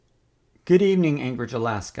Good evening, Anchorage,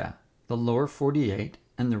 Alaska, the lower 48,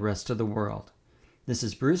 and the rest of the world. This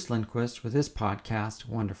is Bruce Lindquist with his podcast,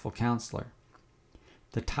 Wonderful Counselor.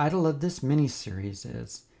 The title of this mini-series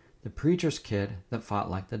is The Preacher's Kid That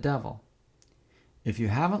Fought Like the Devil. If you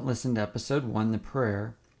haven't listened to episode 1, The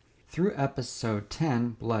Prayer, through episode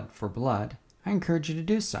 10, Blood for Blood, I encourage you to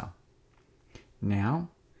do so. Now,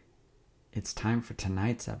 it's time for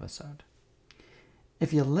tonight's episode.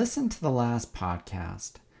 If you listened to the last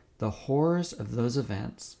podcast, the horrors of those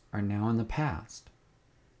events are now in the past.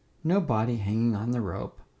 No body hanging on the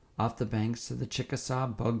rope off the banks of the Chickasaw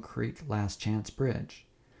Bug Creek Last Chance Bridge.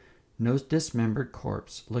 No dismembered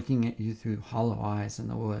corpse looking at you through hollow eyes in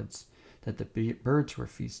the woods that the birds were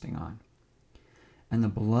feasting on. And the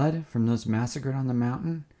blood from those massacred on the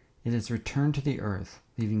mountain, it has returned to the earth,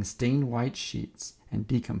 leaving stained white sheets and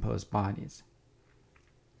decomposed bodies.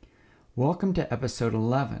 Welcome to episode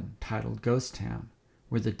 11, titled Ghost Town,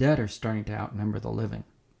 where the dead are starting to outnumber the living.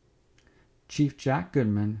 Chief Jack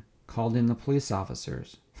Goodman called in the police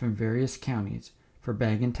officers from various counties for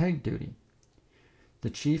bag and tag duty. The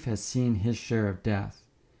chief has seen his share of death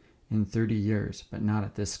in 30 years, but not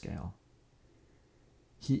at this scale.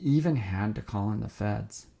 He even had to call in the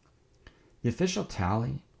feds. The official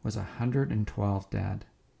tally was 112 dead.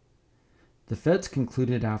 The feds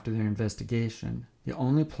concluded after their investigation the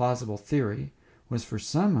only plausible theory was for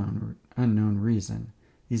some unknown reason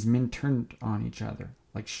these men turned on each other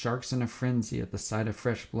like sharks in a frenzy at the sight of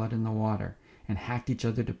fresh blood in the water and hacked each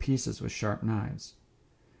other to pieces with sharp knives.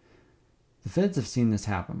 The feds have seen this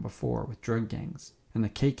happen before with drug gangs, and the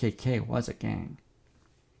KKK was a gang.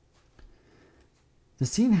 The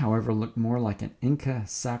scene, however, looked more like an Inca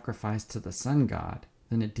sacrifice to the sun god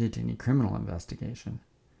than it did to any criminal investigation.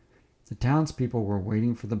 The townspeople were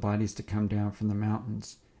waiting for the bodies to come down from the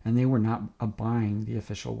mountains, and they were not abiding the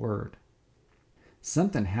official word.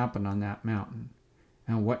 Something happened on that mountain,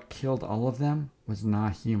 and what killed all of them was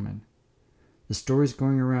not human. The stories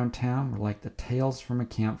going around town were like the tales from a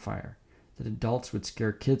campfire that adults would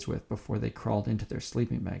scare kids with before they crawled into their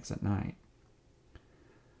sleeping bags at night.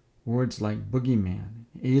 Words like boogeyman,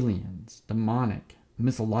 aliens, demonic,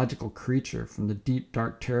 mythological creature from the deep,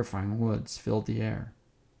 dark, terrifying woods filled the air.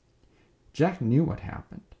 Jack knew what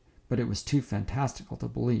happened, but it was too fantastical to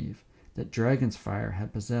believe that Dragon's fire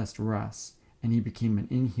had possessed Russ, and he became an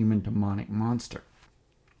inhuman demonic monster.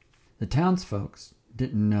 The townsfolk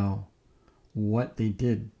didn't know what they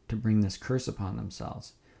did to bring this curse upon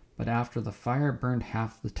themselves, but after the fire burned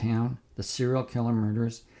half the town, the serial killer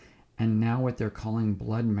murders, and now what they're calling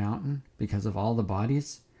Blood Mountain because of all the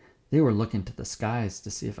bodies, they were looking to the skies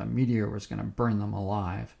to see if a meteor was going to burn them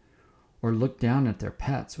alive, or look down at their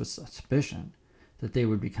pets with suspicion that they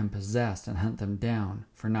would become possessed and hunt them down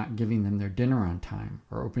for not giving them their dinner on time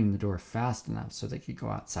or opening the door fast enough so they could go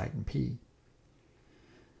outside and pee.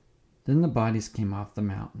 Then the bodies came off the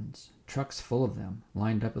mountains, trucks full of them,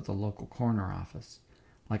 lined up at the local coroner office,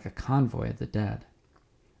 like a convoy of the dead.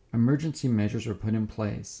 Emergency measures were put in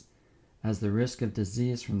place, as the risk of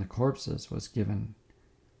disease from the corpses was given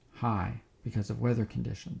high because of weather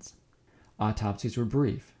conditions. Autopsies were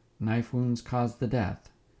brief. Knife wounds caused the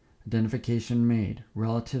death. Identification made,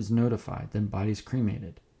 relatives notified, then bodies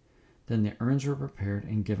cremated. Then the urns were prepared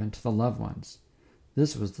and given to the loved ones.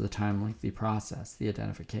 This was the time-lengthy process, the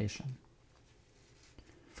identification.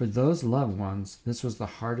 For those loved ones, this was the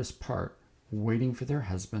hardest part, waiting for their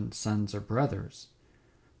husbands, sons, or brothers.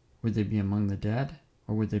 Would they be among the dead,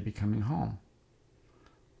 or would they be coming home?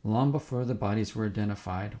 Long before the bodies were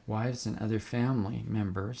identified, wives and other family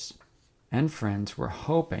members and friends were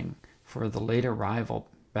hoping for the late arrival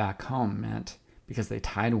back home meant because they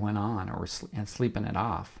tied one on or were sleeping it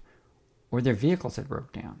off, or their vehicles had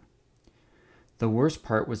broke down. The worst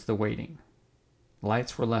part was the waiting.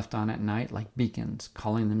 Lights were left on at night like beacons,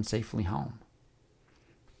 calling them safely home.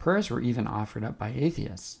 Prayers were even offered up by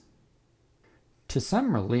atheists. To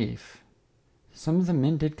some relief, some of the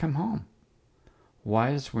men did come home.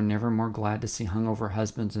 Wives were never more glad to see hungover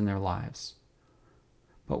husbands in their lives.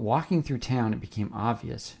 But walking through town, it became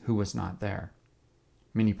obvious who was not there.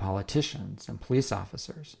 Many politicians and police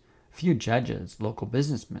officers, a few judges, local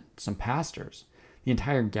businessmen, some pastors, the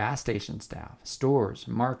entire gas station staff, stores,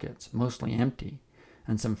 markets, mostly empty,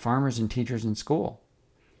 and some farmers and teachers in school.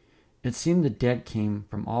 It seemed the dead came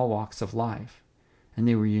from all walks of life, and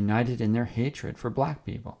they were united in their hatred for black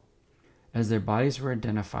people. As their bodies were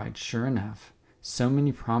identified, sure enough, so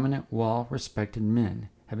many prominent, well-respected men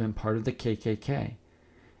had been part of the KKK,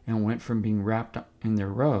 and went from being wrapped in their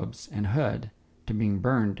robes and hood to being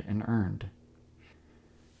burned and urned.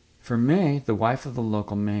 For May, the wife of the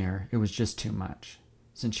local mayor, it was just too much.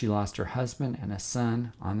 since she lost her husband and a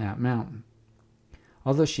son on that mountain.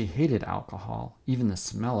 Although she hated alcohol, even the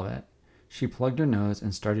smell of it, she plugged her nose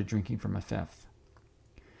and started drinking from a fifth.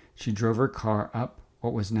 She drove her car up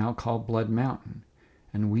what was now called Blood Mountain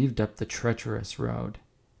and weaved up the treacherous road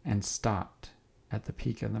and stopped at the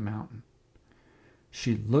peak of the mountain.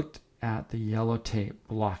 She looked at the yellow tape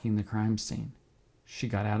blocking the crime scene. She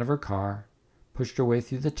got out of her car, pushed her way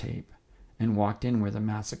through the tape, and walked in where the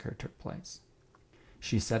massacre took place.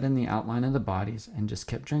 She sat in the outline of the bodies and just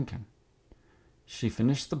kept drinking. She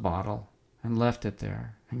finished the bottle and left it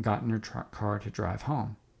there and got in her car to drive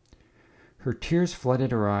home. Her tears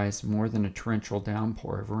flooded her eyes more than a torrential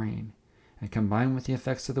downpour of rain, and combined with the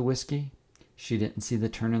effects of the whiskey, she didn't see the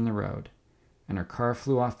turn in the road, and her car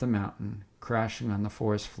flew off the mountain, crashing on the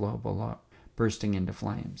forest floor below, bursting into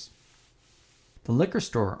flames. The liquor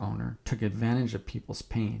store owner took advantage of people's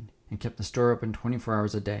pain and kept the store open 24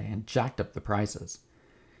 hours a day and jacked up the prices.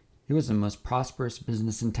 It was the most prosperous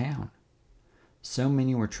business in town. So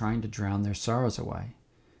many were trying to drown their sorrows away,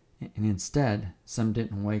 and instead, some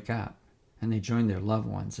didn't wake up, and they joined their loved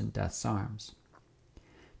ones in death's arms.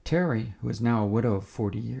 Terry, who is now a widow of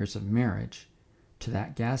 40 years of marriage to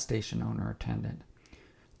that gas station owner attendant,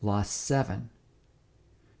 lost 7.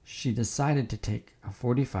 She decided to take a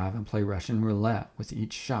 .45 and play Russian roulette. With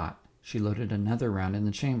each shot, she loaded another round in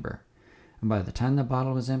the chamber, and by the time the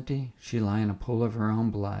bottle was empty, she lay in a pool of her own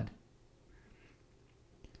blood.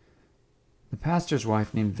 The pastor's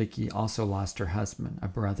wife named Vicky also lost her husband, a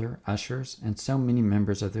brother, ushers, and so many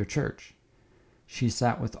members of their church. She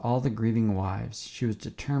sat with all the grieving wives. She was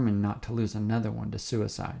determined not to lose another one to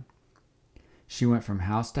suicide. She went from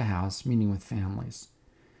house to house, meeting with families.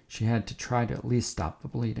 She had to try to at least stop the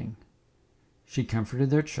bleeding. She comforted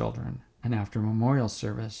their children, and after memorial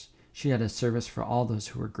service, she had a service for all those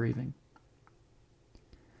who were grieving.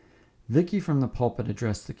 Vicky from the pulpit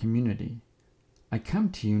addressed the community. I come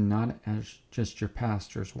to you not as just your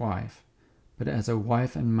pastor's wife, but as a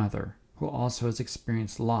wife and mother who also has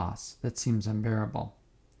experienced loss that seems unbearable.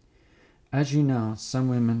 As you know, some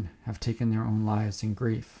women have taken their own lives in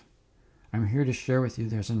grief. I'm here to share with you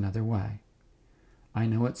there's another way. I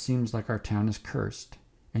know it seems like our town is cursed,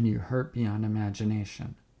 and you hurt beyond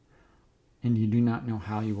imagination, and you do not know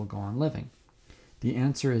how you will go on living. The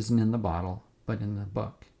answer isn't in the bottle, but in the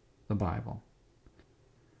book, the Bible.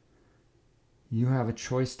 You have a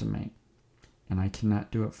choice to make, and I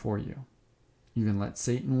cannot do it for you. You can let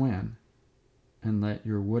Satan win, and let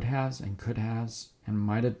your would-haves and could-haves and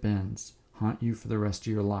might-have-beens haunt you for the rest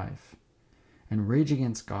of your life, and rage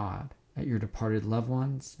against God at your departed loved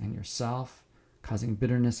ones and yourself, causing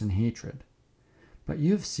bitterness and hatred. But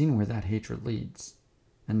you have seen where that hatred leads,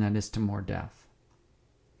 and that is to more death.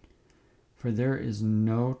 For there is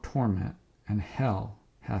no torment, and hell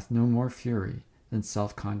hath no more fury than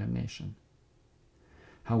self-condemnation.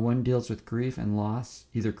 How one deals with grief and loss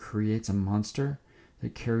either creates a monster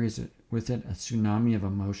that carries with it a tsunami of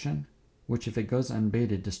emotion, which if it goes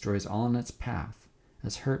unbated destroys all in its path,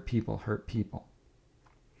 as hurt people hurt people.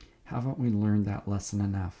 Haven't we learned that lesson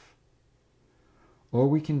enough? Or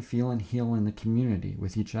we can feel and heal in the community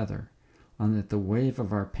with each other, on that the wave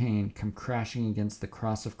of our pain come crashing against the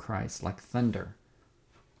cross of Christ like thunder,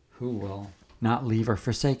 who will not leave or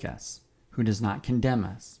forsake us, who does not condemn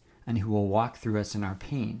us, and who will walk through us in our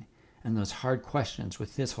pain and those hard questions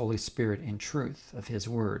with his Holy Spirit in truth of his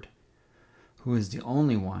word, who is the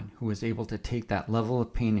only one who is able to take that level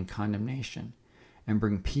of pain and condemnation and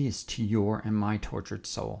bring peace to your and my tortured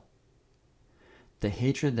soul. The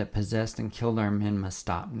hatred that possessed and killed our men must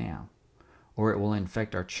stop now, or it will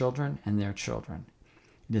infect our children and their children.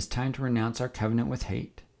 It is time to renounce our covenant with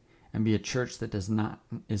hate and be a church that is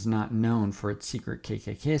not known for its secret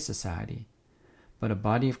KKK society, but a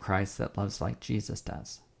body of Christ that loves like Jesus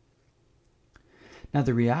does. Now,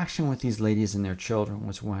 the reaction with these ladies and their children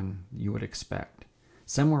was one you would expect.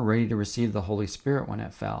 Some were ready to receive the Holy Spirit when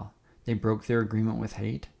it fell. They broke their agreement with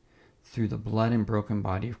hate through the blood and broken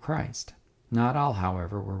body of Christ. Not all,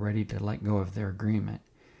 however, were ready to let go of their agreement,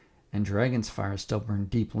 and dragon's fire still burned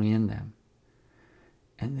deeply in them.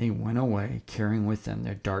 And they went away carrying with them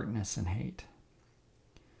their darkness and hate.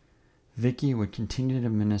 Vicky would continue to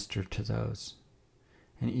minister to those,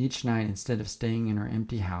 and each night, instead of staying in her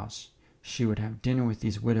empty house, she would have dinner with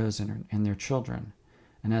these widows and their children,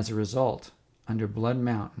 and as a result, under Blood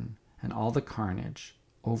Mountain and all the carnage,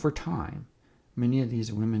 over time, many of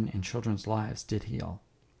these women and children's lives did heal.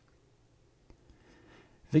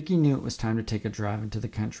 Vicky knew it was time to take a drive into the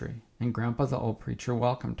country, and Grandpa the old preacher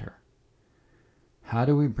welcomed her. How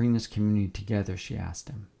do we bring this community together, she asked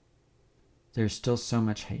him. There is still so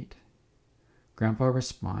much hate. Grandpa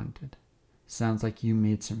responded, Sounds like you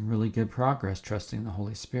made some really good progress trusting the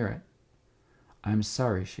Holy Spirit. I'm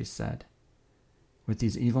sorry, she said. What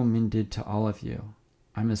these evil men did to all of you,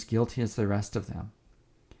 I'm as guilty as the rest of them.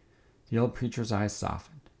 The old preacher's eyes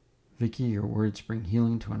softened. Vicky, your words bring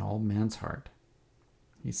healing to an old man's heart,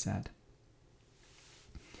 he said.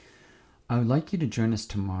 I would like you to join us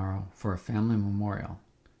tomorrow for a family memorial.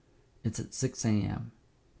 It's at 6 a.m.,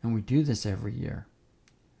 and we do this every year.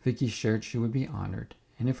 Vicky shared she would be honored,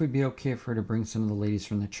 and if it would be okay for her to bring some of the ladies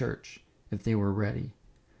from the church, if they were ready.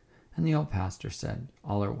 And the old pastor said,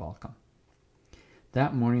 all are welcome.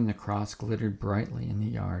 That morning the cross glittered brightly in the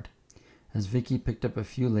yard, as Vicky picked up a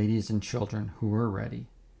few ladies and children who were ready.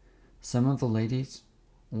 Some of the ladies,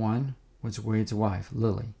 one was Wade's wife,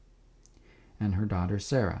 Lily, and her daughter,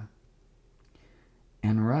 Sarah,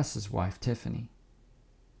 and Russ's wife, Tiffany.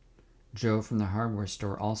 Joe from the hardware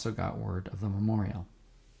store also got word of the memorial.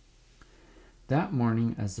 That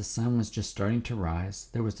morning, as the sun was just starting to rise,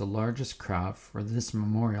 there was the largest crowd for this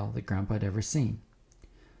memorial that Grandpa had ever seen.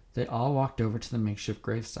 They all walked over to the makeshift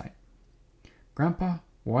gravesite. Grandpa,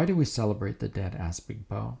 why do we celebrate the dead? Asked Big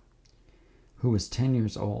Bo, who was 10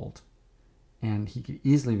 years old, and he could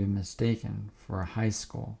easily be mistaken for a high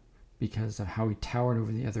school because of how he towered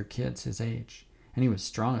over the other kids his age, and he was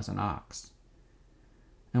strong as an ox.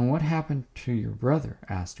 And what happened to your brother?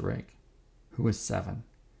 Asked Rick, who was 7.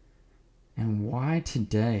 And why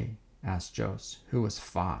today? Asked Jose, who was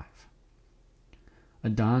 5.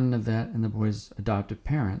 Adon, Navette, and the boys' adopted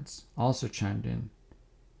parents also chimed in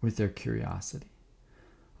with their curiosity.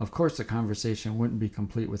 Of course, the conversation wouldn't be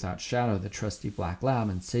complete without Shadow, the trusty black lab,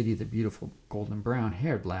 and Sadie, the beautiful golden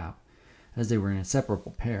brown-haired lab, as they were an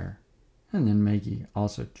inseparable pair. And then Maggie,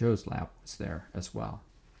 also Joe's lab, was there as well.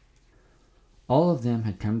 All of them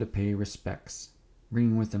had come to pay respects,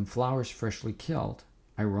 bringing with them flowers freshly killed,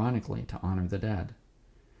 ironically to honor the dead.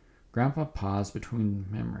 Grandpa paused between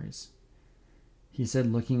memories. He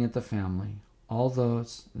said, looking at the family, all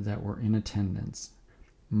those that were in attendance,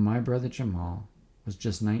 my brother Jamal was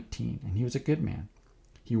just 19, and he was a good man.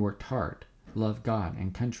 He worked hard, loved God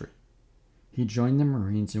and country. He joined the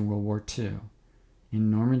Marines in World War II.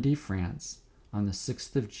 In Normandy, France, on the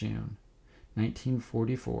 6th of June,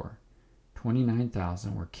 1944,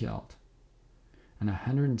 29,000 were killed, and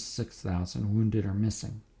 106,000 wounded or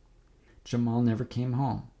missing. Jamal never came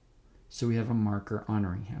home, so we have a marker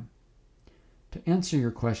honoring him. To answer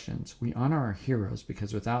your questions, we honor our heroes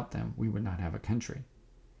because without them, we would not have a country.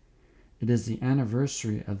 It is the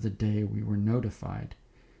anniversary of the day we were notified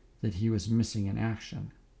that he was missing in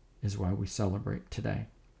action, is why we celebrate today.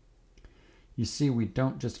 You see, we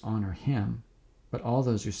don't just honor him, but all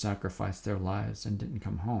those who sacrificed their lives and didn't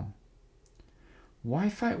come home. Why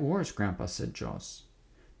fight wars, Grandpa? Said Jose.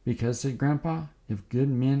 Because, said Grandpa, if good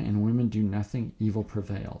men and women do nothing, evil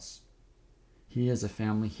prevails. He is a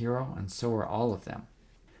family hero, and so are all of them.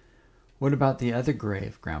 What about the other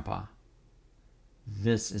grave, Grandpa?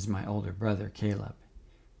 This is my older brother, Caleb.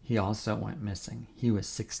 He also went missing. He was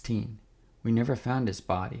 16. We never found his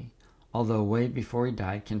body, although Wade, before he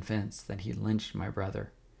died, confessed that he lynched my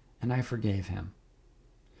brother, and I forgave him.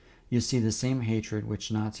 You see, the same hatred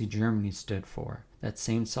which Nazi Germany stood for, that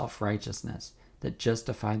same self-righteousness that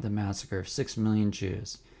justified the massacre of 6 million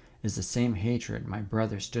Jews, is the same hatred my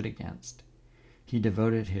brother stood against. He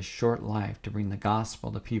devoted his short life to bring the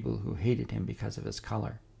gospel to people who hated him because of his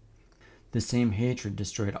color. The same hatred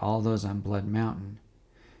destroyed all those on Blood Mountain,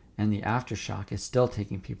 and the aftershock is still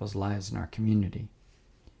taking people's lives in our community.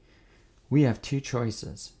 We have 2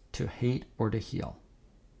 choices, to hate or to heal.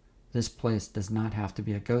 This place does not have to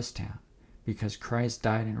be a ghost town, because Christ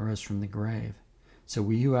died and rose from the grave. So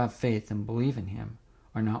we who have faith and believe in him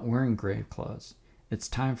are not wearing grave clothes. It's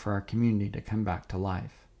time for our community to come back to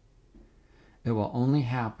life. It will only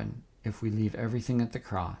happen if we leave everything at the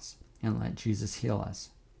cross and let Jesus heal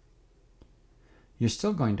us. You're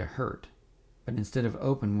still going to hurt, but instead of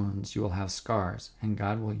open wounds, you will have scars, and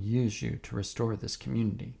God will use you to restore this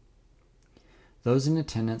community. Those in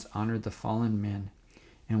attendance honored the fallen men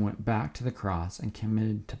and went back to the cross and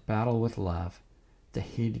committed to battle with love the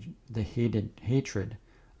hatred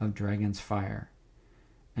of Dragon's fire.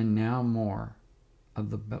 And now more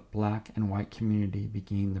of the black and white community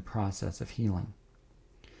began the process of healing.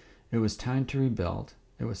 It was time to rebuild.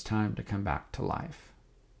 It was time to come back to life.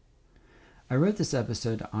 I wrote this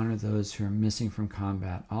episode to honor those who are missing from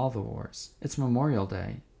combat, all the wars. It's Memorial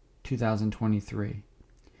Day, 2023.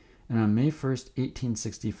 And on May 1st,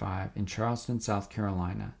 1865, in Charleston, South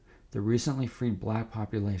Carolina, the recently freed black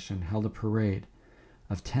population held a parade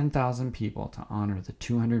of 10,000 people to honor the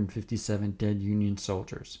 257 dead Union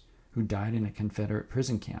soldiers who died in a Confederate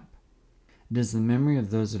prison camp. It is the memory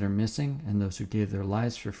of those that are missing and those who gave their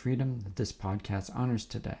lives for freedom that this podcast honors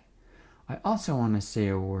today. I also want to say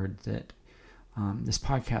a word that this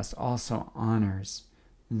podcast also honors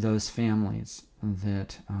those families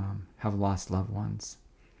that have lost loved ones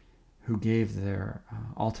who gave their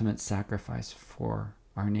ultimate sacrifice for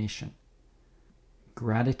our nation.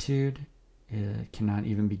 Gratitude cannot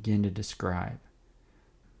even begin to describe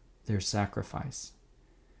their sacrifice.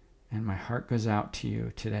 And my heart goes out to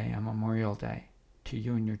you today on Memorial Day, to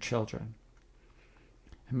you and your children.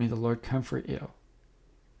 And may the Lord comfort you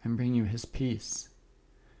and bring you his peace.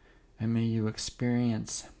 And may you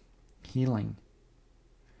experience healing.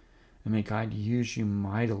 And may God use you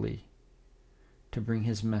mightily to bring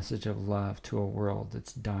his message of love to a world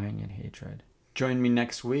that's dying in hatred. Join me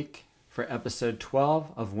next week for episode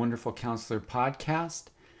 12 of Wonderful Counselor Podcast,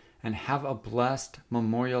 and have a blessed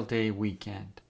Memorial Day weekend.